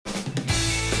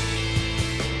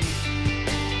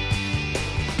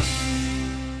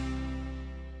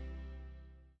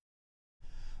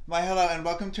Why, hello, and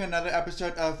welcome to another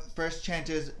episode of First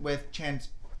Chances with Chance.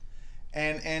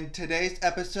 And in today's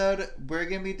episode, we're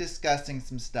going to be discussing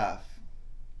some stuff.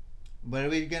 What are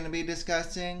we going to be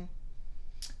discussing?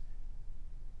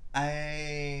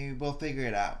 I will figure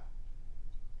it out.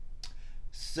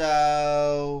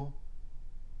 So,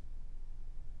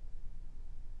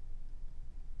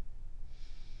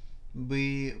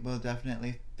 we will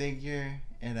definitely figure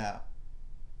it out.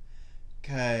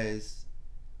 Because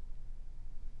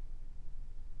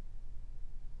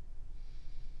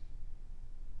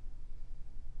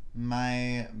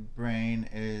my brain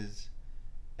is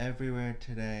everywhere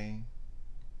today.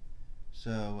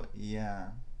 So, yeah.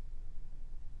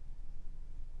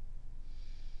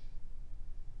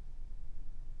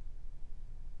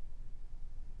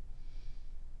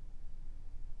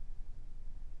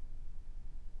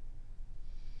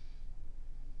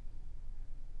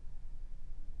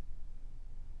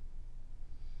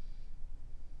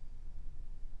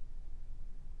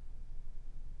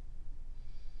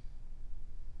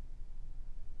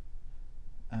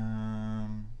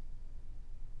 Um,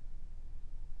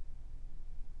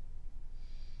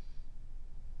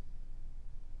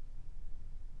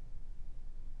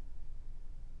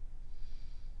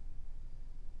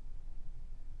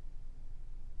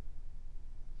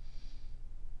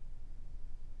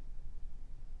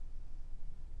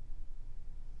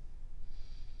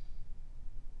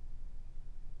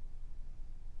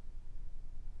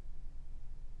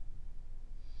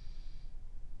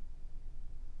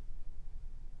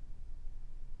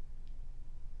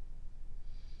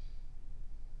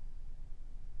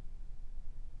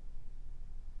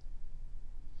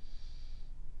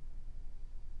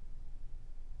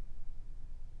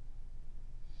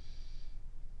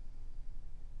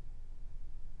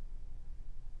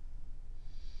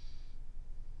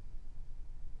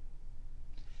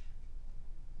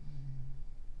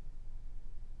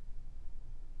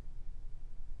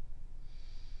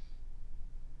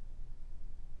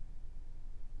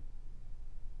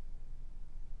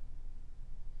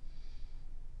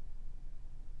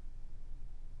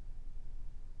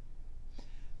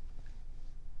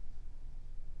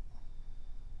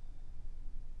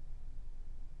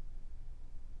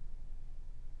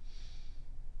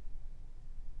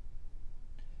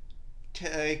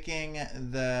 taking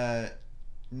the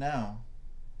no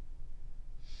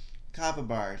Kava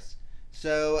bars.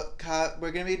 So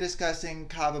we're gonna be discussing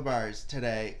Kava bars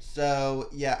today. So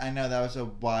yeah, I know that was a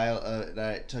while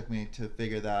that it took me to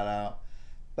figure that out,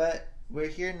 but we're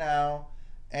here now,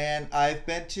 and I've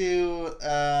been to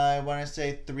I want to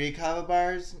say 3 Kava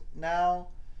bars now.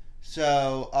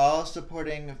 So all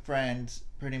supporting friends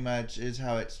pretty much is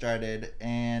how it started,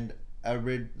 and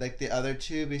like the other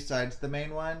two besides the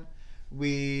main one,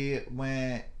 we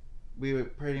went we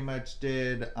pretty much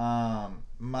did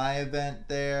my event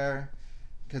there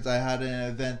because I had an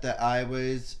event that I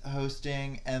was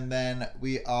hosting, and then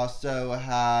we also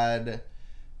had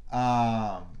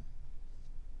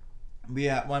we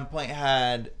at one point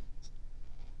had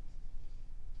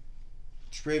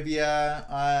trivia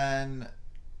on,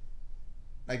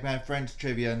 like, my friend's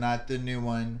trivia, not the new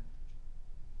one.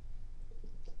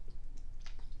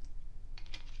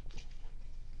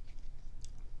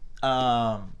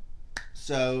 Um,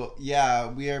 so yeah,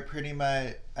 we are pretty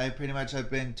much. I pretty much have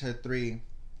been to 3.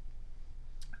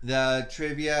 The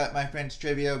trivia, my friend's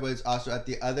trivia, was also at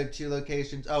the other 2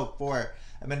 locations. Oh, 4.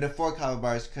 I've been to 4 Kava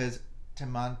bars because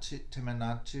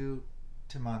Timantu.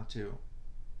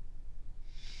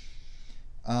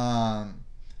 Um,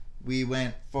 we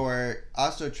went for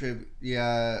also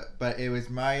trivia, but it was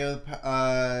Mario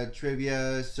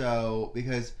trivia. So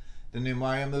because the new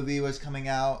Mario movie was coming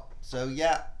out, so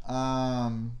yeah.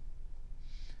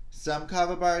 Some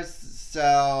Kava bars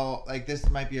sell, like, this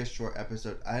might be a short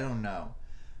episode. I don't know,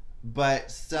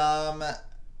 but some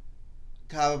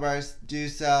Kava bars do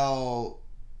sell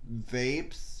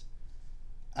vapes.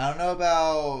 I don't know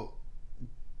about.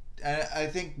 I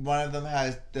think one of them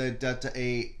has the Delta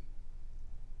 8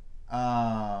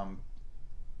 um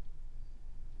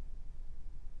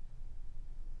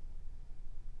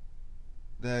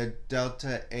the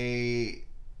Delta 8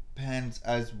 pens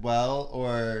as well,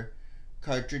 or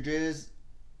cartridges,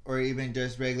 or even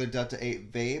just regular Delta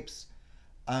 8 vapes.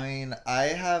 I mean, I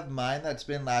have mine that's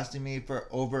been lasting me for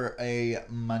over a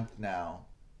month now.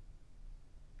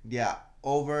 Yeah,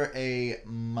 over a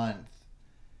month.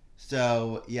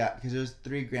 So, yeah, because it was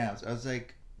 3 grams. I was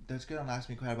like, that's gonna last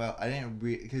me quite a while. I didn't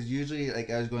because usually, like,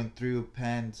 I was going through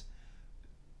pens,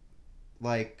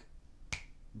 like,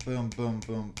 boom, boom,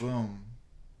 boom, boom.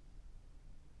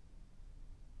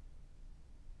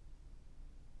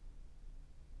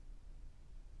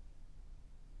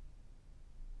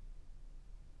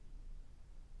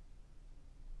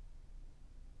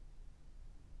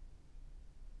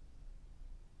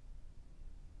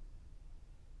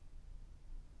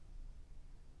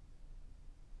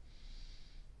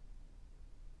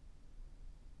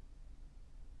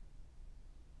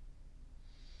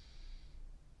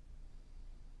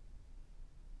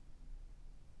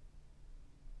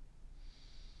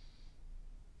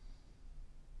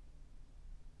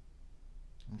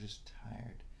 I'm just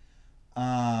tired.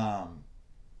 Um,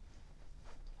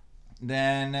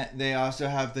 then they also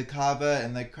have the kava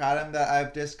and the kratom that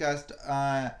I've discussed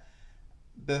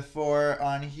before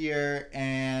on here,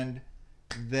 and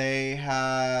they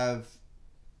have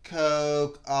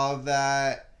Coke, all of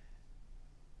that.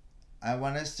 I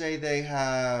want to say they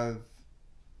have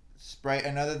Sprite.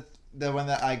 I know that the one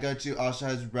that I go to also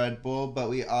has Red Bull, but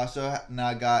we also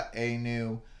now got a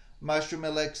new mushroom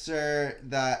elixir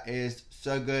that is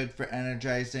so good for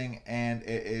energizing, and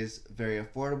it is very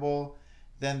affordable.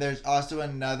 Then there's also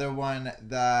another one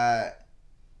that,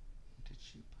 did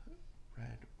she put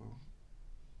red or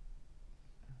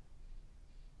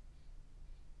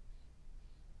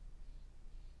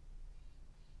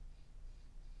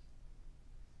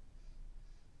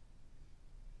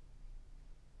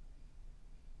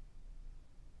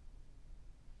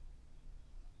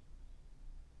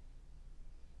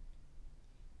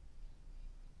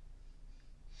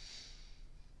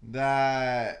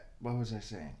that, what was I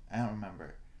saying? I don't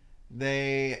remember.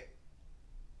 They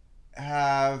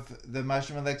have the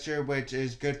mushroom elixir, which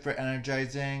is good for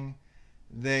energizing.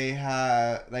 They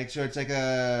have, like, so it's like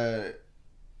a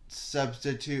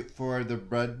substitute for the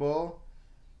Red Bull.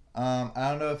 I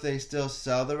don't know if they still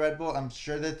sell the Red Bull. I'm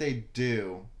sure that they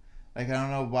do. Like, I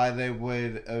don't know why they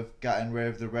would have gotten rid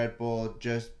of the Red Bull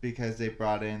just because they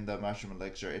brought in the mushroom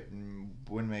elixir. It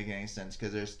wouldn't make any sense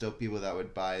because there's still people that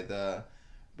would buy the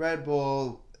Red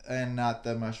Bull and not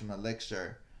the mushroom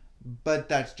elixir. But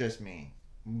that's just me.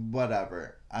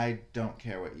 Whatever. I don't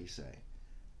care what you say.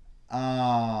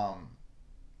 Um,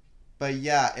 but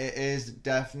yeah, it is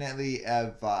definitely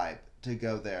a vibe to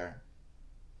go there.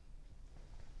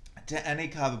 To any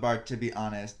kava bar, to be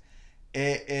honest,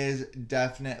 it is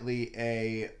definitely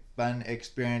a fun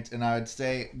experience, and I would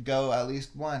say go at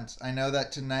least once. I know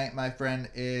that tonight my friend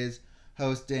is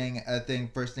hosting a thing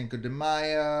for Cinco de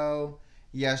Mayo.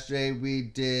 Yesterday we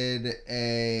did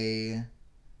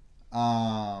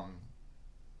um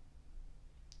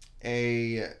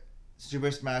a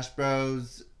Super Smash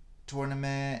Bros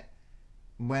tournament.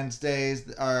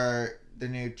 Wednesdays are the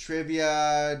new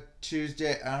trivia.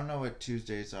 Tuesday, I don't know what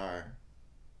Tuesdays are.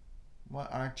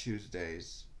 What are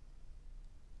Tuesdays?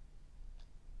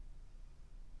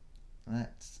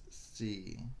 Let's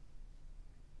see.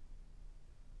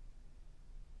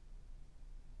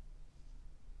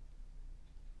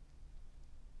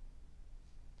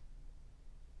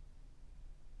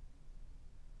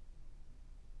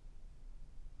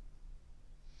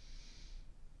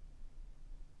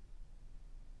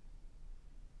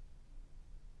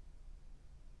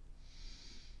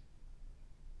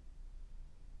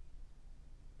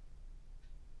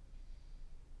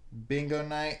 Bingo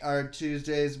night are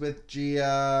Tuesdays with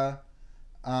Gia.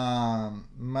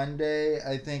 Monday,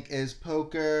 I think, is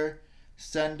poker.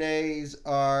 Sundays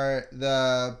are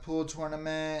the pool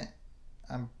tournament.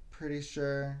 I'm pretty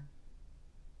sure.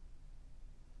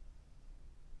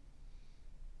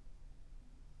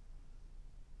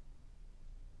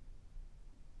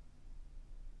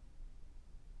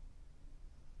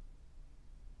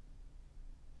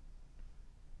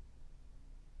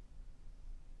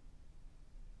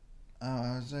 Oh,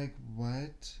 I was like,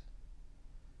 what?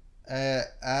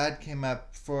 Ad came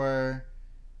up for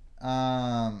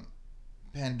um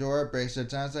Pandora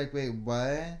bracelets. I was like, wait,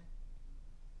 what?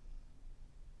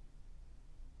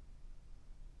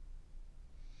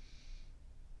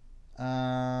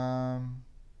 Um,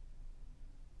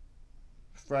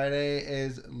 Friday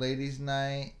is ladies'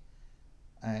 night.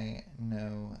 I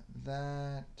know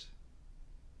that.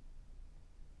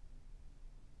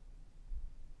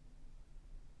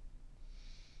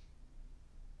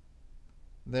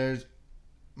 There's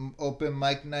open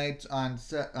mic nights on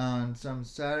some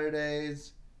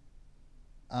Saturdays.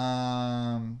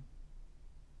 Um,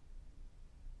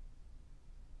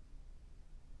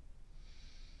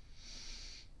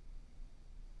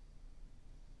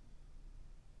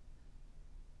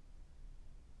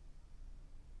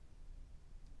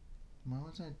 what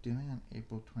was I doing on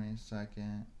April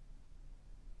 22nd?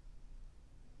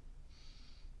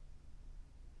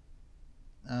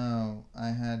 Oh, I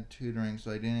had tutoring, so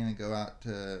I didn't even go out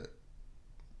to.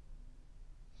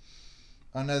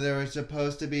 Oh no, there was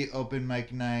supposed to be open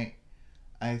mic night,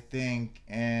 I think,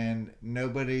 and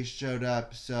nobody showed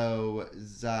up, so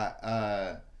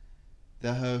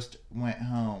the host went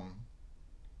home.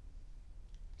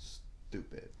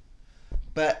 Stupid.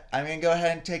 But I'm gonna go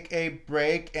ahead and take a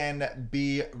break and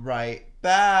be right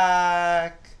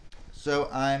back. So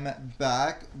I'm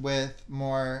back with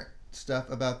more stuff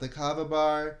about the Kava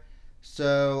bar.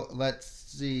 So let's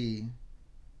see.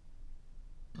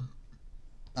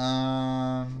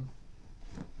 Um,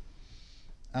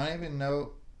 I don't even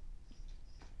know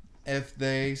if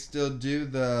they still do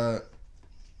the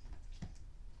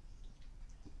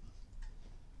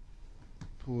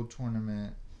pool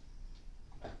tournament.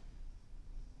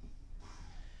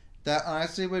 That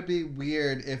honestly would be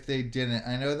weird if they didn't.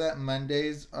 I know that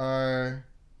Mondays are.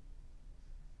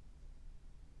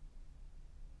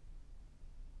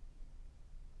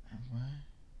 What?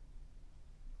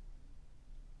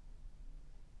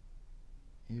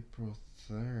 April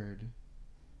 3rd.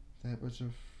 That was a.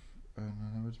 Oh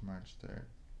no, that was March 3rd.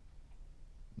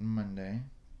 Monday.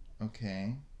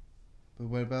 Okay. But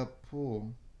what about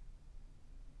pool?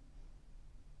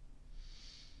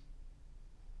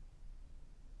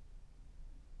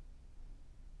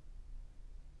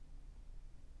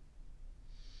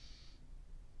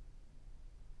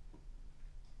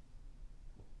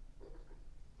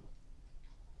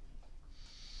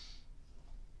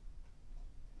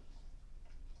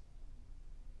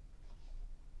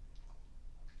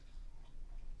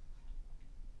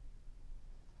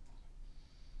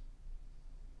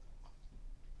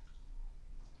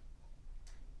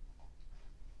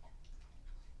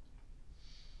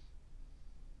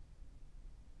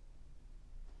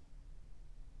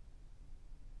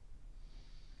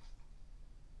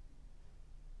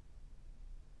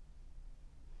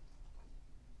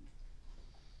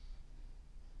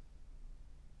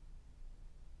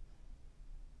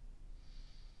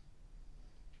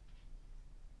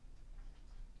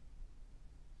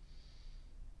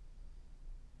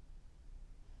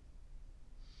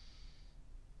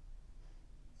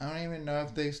 I don't even know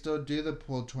if they still do the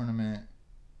pool tournament.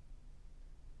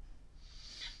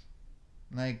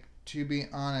 Like, to be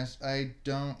honest, I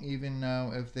don't even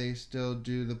know if they still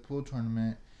do the pool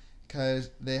tournament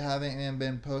because they haven't even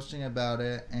been posting about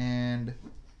it, and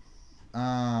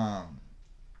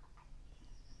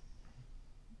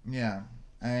yeah,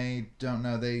 I don't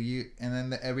know. And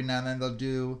then every now and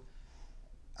then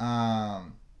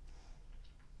um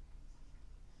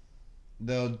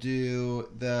they'll do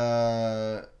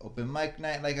the open mic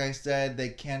night. Like I said, they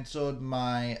canceled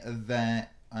my event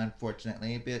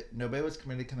unfortunately, but nobody was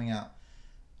really coming out.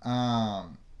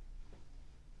 Um,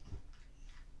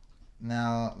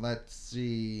 Now let's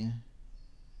see.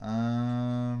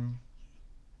 Um,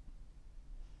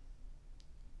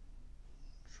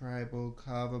 Tribal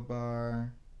Kava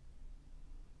Bar.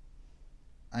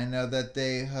 I know that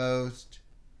they host.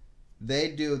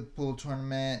 They do a pool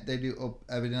tournament. They do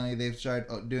evidently they've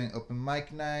started doing open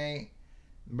mic night.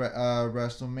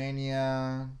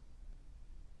 WrestleMania.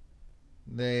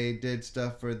 They did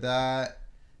stuff for that.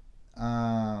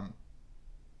 Um,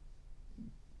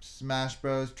 Smash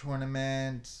Bros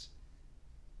tournaments,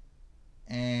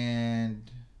 and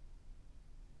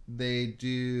they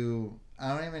do.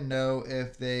 I don't even know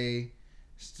if they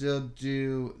still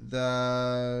do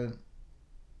the.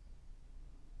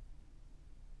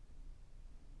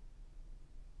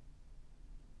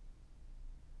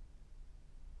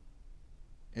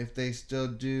 If they still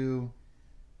do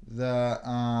the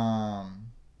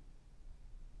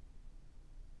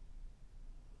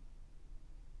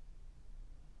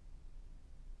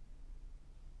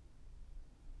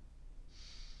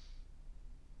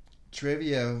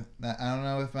trivia. I don't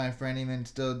know if my friend even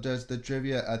still does the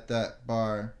trivia at that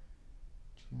bar.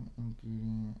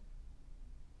 Ingredient.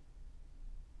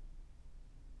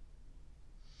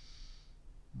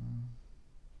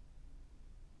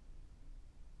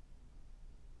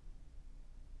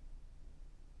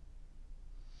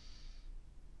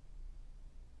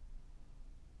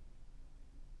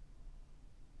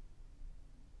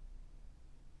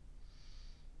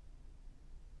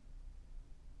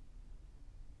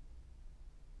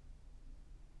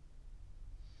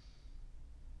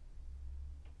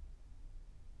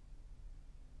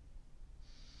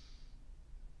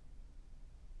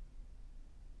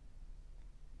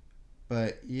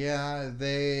 But yeah,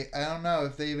 I don't know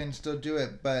if they even still do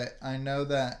it, but I know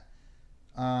that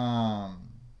um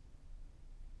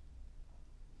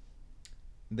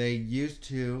they used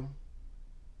to.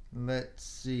 Let's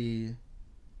see.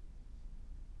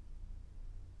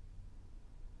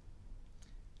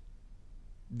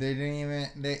 They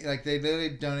literally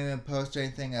don't even post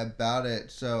anything about it,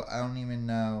 so I don't even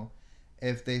know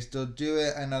if they still do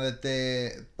it. I know that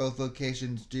they both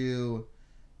locations do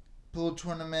pool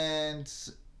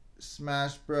tournaments,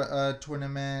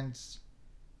 tournaments,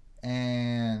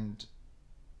 and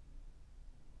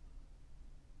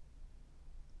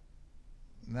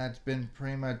that's been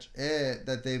pretty much it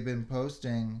that they've been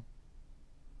posting.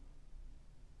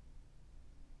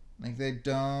 Like they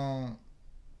don't.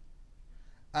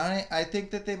 I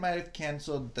think that they might have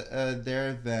canceled their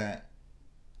event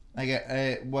Like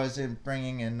it wasn't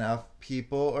bringing enough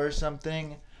people or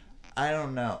something. I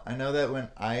don't know. I know that when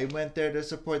I went there to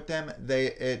support them,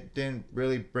 it didn't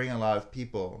really bring a lot of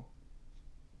people.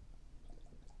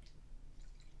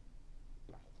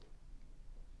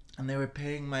 And they were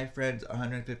paying my friends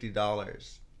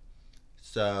 $150.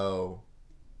 So,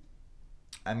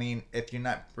 I mean, if you're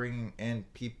not bringing in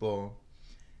people,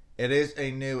 it is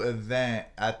a new event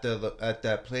at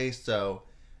that place. So,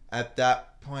 at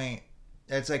that point,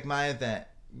 it's like my event.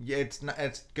 It's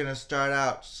gonna start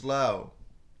out slow.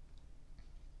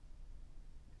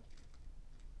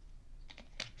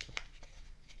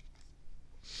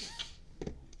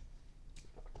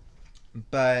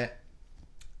 But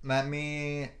let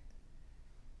me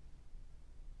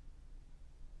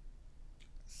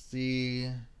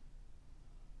see.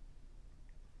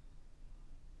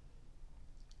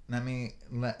 Let me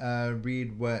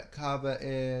read what Kava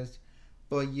is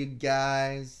for you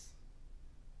guys.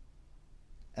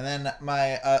 And then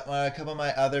a couple of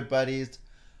my other buddies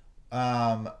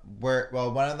work.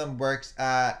 Well, one of them works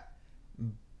at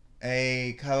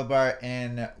a Kava bar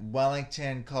in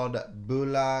Wellington called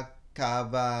Bula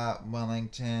Kava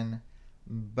Wellington.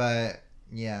 But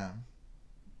yeah.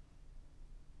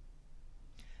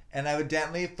 And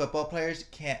evidently football players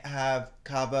can't have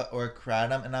Kava or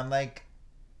kratom. And I'm like,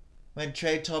 when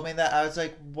Trey told me that, I was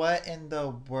like, what in the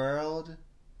world?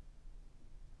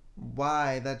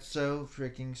 Why? That's so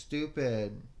freaking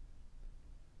stupid.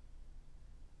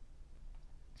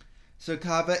 So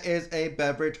kava is a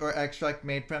beverage or extract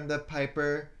made from the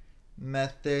Piper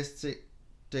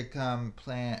methysticum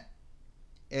plant.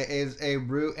 It is a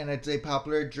root and it's a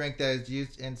popular drink that is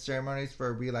used in ceremonies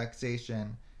for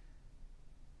relaxation.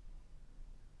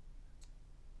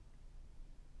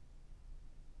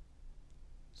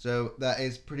 So that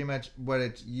is pretty much what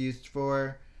it's used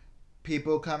for.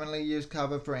 People commonly use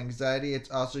kava for anxiety. It's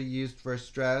also used for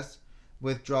stress,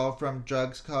 withdrawal from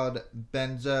drugs called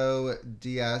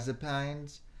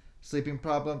benzodiazepines, sleeping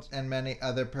problems, and many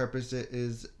other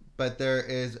purposes, but there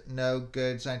is no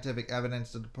good scientific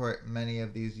evidence to support many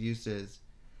of these uses.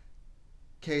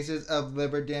 Cases of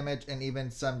liver damage and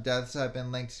even some deaths have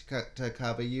been linked to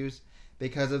kava use.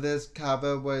 Because of this,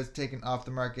 kava was taken off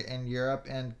the market in Europe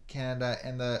and Canada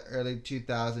in the early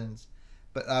 2000s.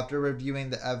 But after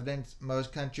reviewing the evidence,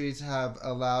 most countries have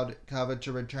allowed kava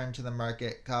to return to the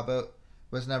market. Kava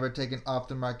was never taken off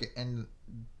the market in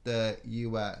the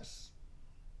US.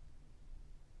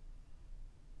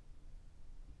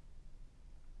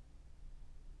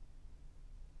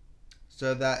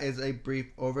 So that is a brief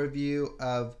overview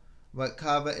of what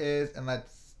kava is, and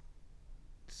let's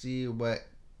see what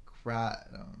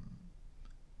kratom.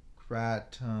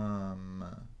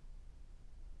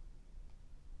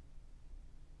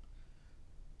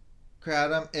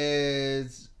 Kratom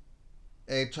is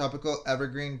a tropical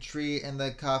evergreen tree in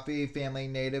the coffee family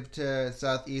native to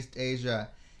Southeast Asia.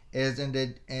 It is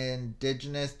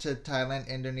indigenous to Thailand,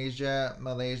 Indonesia,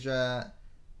 Malaysia,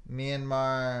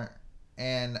 Myanmar,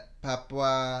 and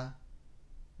Papua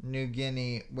New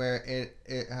Guinea, where it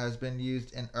has been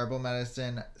used in herbal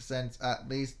medicine since at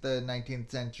least the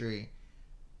 19th century.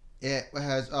 It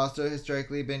has also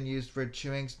historically been used for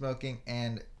chewing, smoking,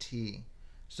 and tea.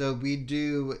 So we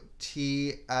do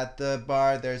tea at the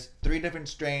bar. There's 3 different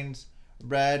strains: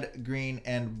 red, green,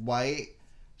 and white.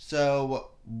 So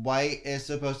white is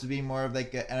supposed to be more of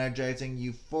like an energizing,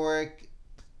 euphoric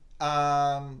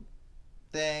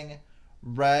thing.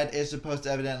 Red is supposed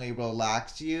to evidently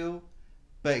relax you,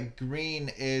 but green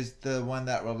is the one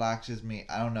that relaxes me.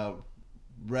 I don't know.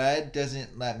 Red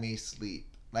doesn't let me sleep.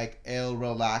 Like, it'll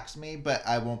relax me, but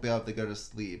I won't be able to go to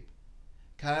sleep.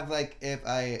 Kind of like if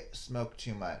I smoke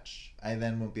too much, I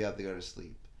then won't be able to go to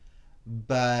sleep.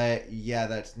 But yeah,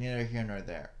 that's neither here nor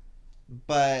there.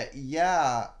 But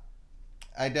yeah,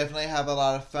 I definitely have a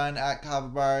lot of fun at kava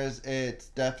bars. It's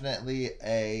definitely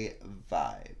a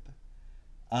vibe.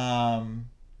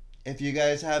 If you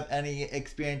guys have any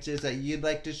experiences that you'd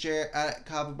like to share at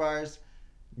kava bars,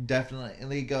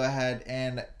 definitely go ahead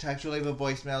and text or leave a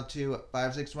voicemail to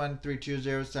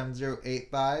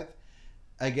 561-320-7085.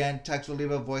 Again, text or leave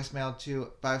a voicemail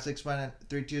to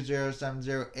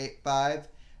 561-320-7085.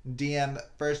 DM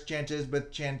First Chances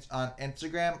with Chance on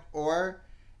Instagram, or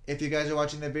if you guys are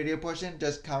watching the video portion,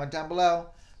 just comment down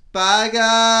below. Bye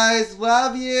guys,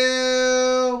 love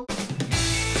you!